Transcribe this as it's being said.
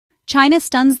China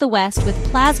stuns the West with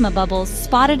plasma bubbles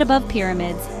spotted above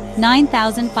pyramids,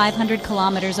 9,500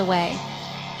 kilometers away.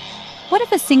 What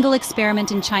if a single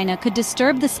experiment in China could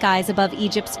disturb the skies above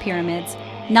Egypt's pyramids,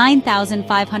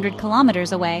 9,500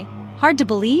 kilometers away? Hard to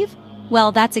believe?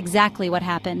 Well, that's exactly what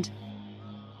happened.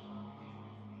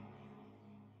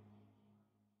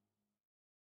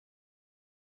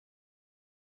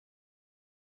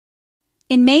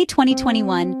 In May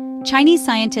 2021, Chinese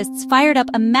scientists fired up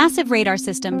a massive radar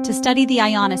system to study the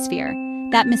ionosphere,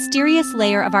 that mysterious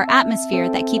layer of our atmosphere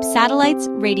that keeps satellites,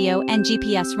 radio, and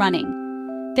GPS running.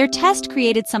 Their test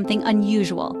created something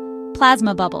unusual: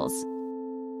 plasma bubbles.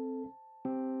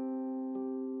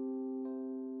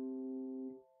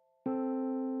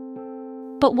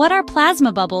 But what are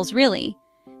plasma bubbles, really?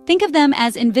 Think of them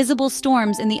as invisible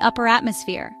storms in the upper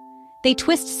atmosphere. They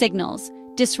twist signals,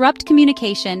 disrupt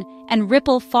communication, and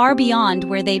ripple far beyond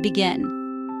where they begin.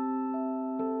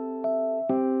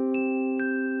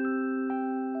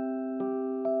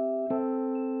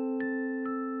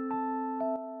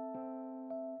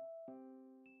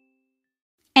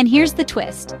 And here's the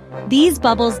twist. These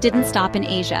bubbles didn't stop in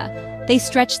Asia. They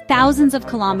stretched thousands of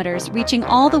kilometers, reaching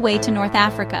all the way to North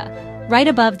Africa, right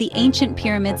above the ancient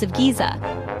Pyramids of Giza.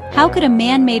 How could a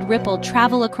man-made ripple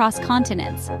travel across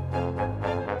continents?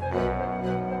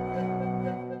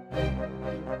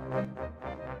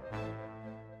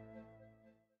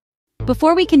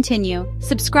 Before we continue,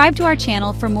 subscribe to our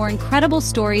channel for more incredible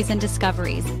stories and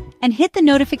discoveries, and hit the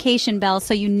notification bell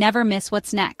so you never miss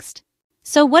what's next.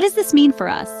 So what does this mean for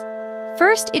us?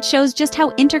 First, it shows just how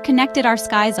interconnected our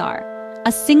skies are.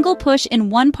 A single push in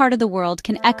one part of the world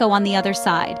can echo on the other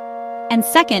side. And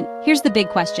second, here's the big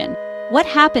question. What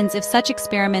happens if such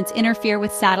experiments interfere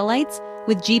with satellites,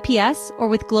 with GPS, or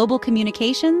with global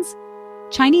communications?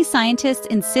 Chinese scientists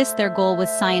insist their goal was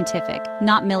scientific,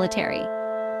 not military.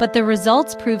 But the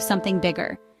results prove something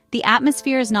bigger. The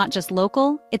atmosphere is not just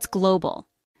local, it's global.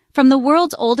 From the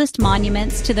world's oldest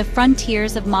monuments to the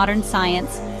frontiers of modern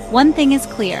science, one thing is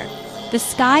clear: the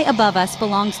sky above us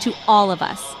belongs to all of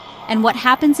us, and what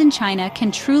happens in China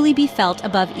can truly be felt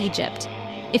above Egypt.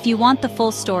 If you want the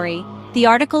full story, the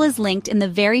article is linked in the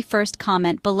very first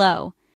comment below.